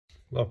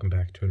Welcome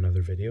back to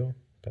another video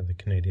by the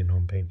Canadian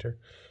Home Painter.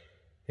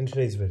 In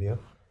today's video,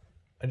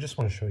 I just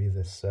want to show you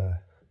this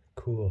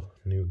cool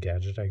new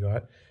gadget I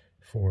got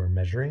for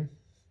measuring.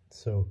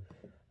 So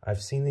I've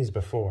seen these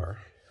before,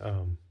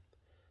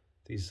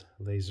 these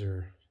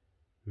laser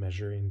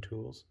measuring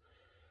tools.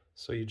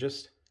 So you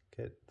just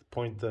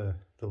point the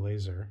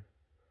laser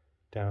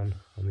down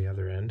on the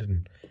other end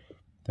and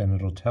then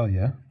it'll tell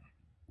you.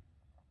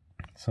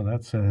 So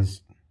that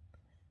says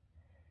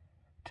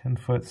 10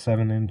 foot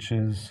 7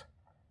 inches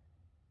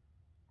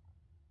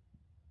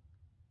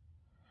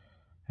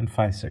and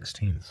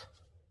 5/16.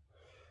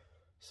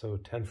 So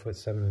 10 foot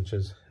 7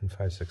 inches and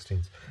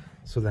 5/16.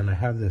 So then I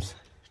have this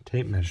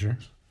tape measure.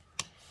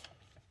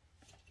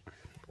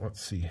 Let's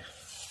see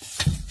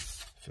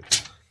if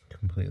it's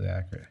completely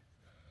accurate.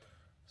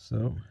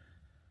 So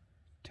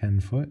 10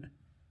 foot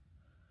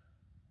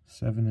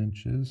 7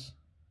 inches.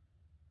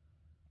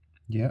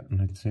 Yeah,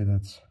 and I'd say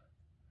that's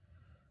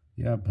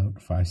about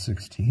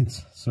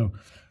 5/16. So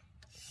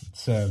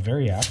it's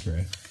very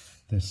accurate,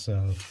 this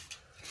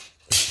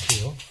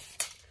tool.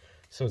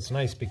 So it's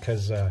nice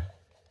because it's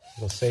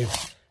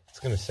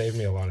going to save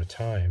me a lot of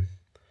time.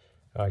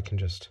 I can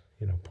just,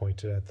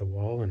 point it at the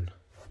wall and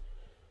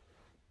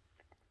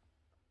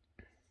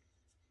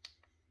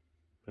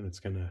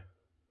it's going to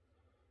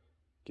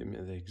give me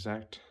the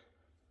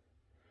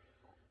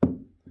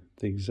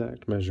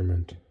exact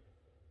measurement.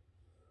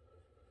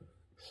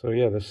 So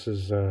yeah, this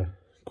is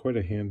quite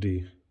a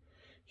handy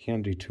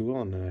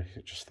tool, and I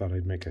just thought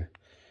I'd make a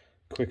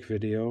quick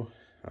video.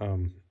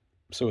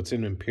 So it's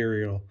in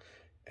imperial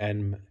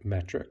and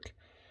metric,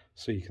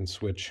 so you can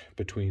switch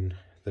between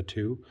the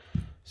two.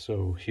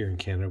 So here in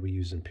Canada we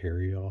use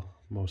imperial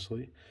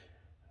mostly,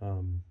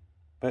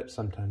 but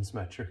sometimes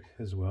metric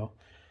as well.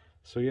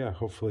 So yeah,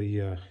 hopefully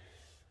you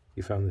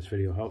found this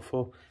video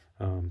helpful.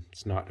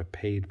 It's not a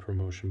paid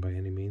promotion by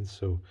any means,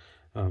 so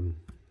I'm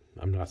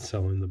not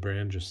selling the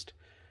brand, just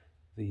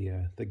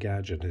the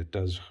gadget. It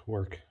does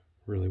work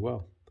really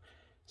well.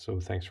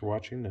 So thanks for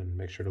watching, and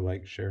make sure to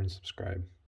like, share, and subscribe.